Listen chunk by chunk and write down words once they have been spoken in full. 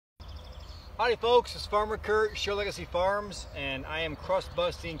Howdy folks, it's Farmer Kurt, Show Legacy Farms, and I am crust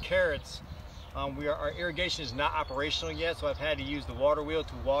busting carrots. Our irrigation is not operational yet, so I've had to use the water wheel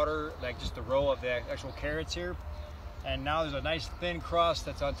to water like just the row of the actual carrots here. And now there's a nice thin crust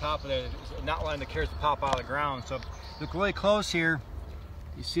that's on top of it, not allowing the carrots to pop out of the ground. So look really close here.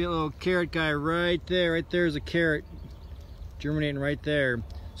 You see a little carrot guy right there. Right there is a carrot germinating right there.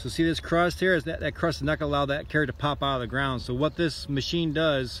 So see this crust here? That crust is not going to allow that carrot to pop out of the ground. So what this machine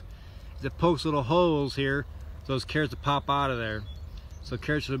does is it pokes little holes here so those carrots to pop out of there. So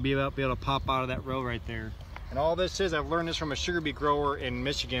carrots should be able to pop out of that row right there. And all this is, I've learned this from a sugar beet grower in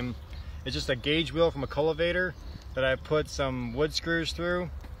Michigan. It's just a gauge wheel from a cultivator that I put some wood screws through,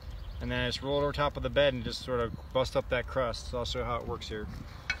 and then I just roll it over top of the bed and just sort of bust up that crust. So I'll show you how it works here.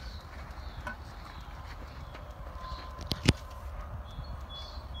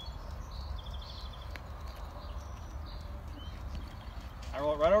 I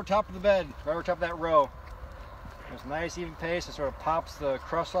roll it right over top of the bed, right over top of that row. There's a nice even pace. It sort of pops the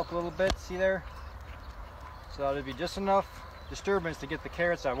crust up a little bit, see there? So that'll be just enough disturbance to get the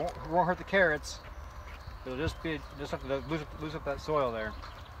carrots out. It won't hurt the carrots. It'll just have to lose up that soil there.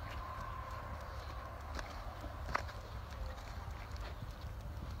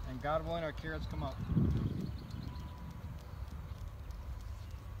 And God willing, our carrots come up.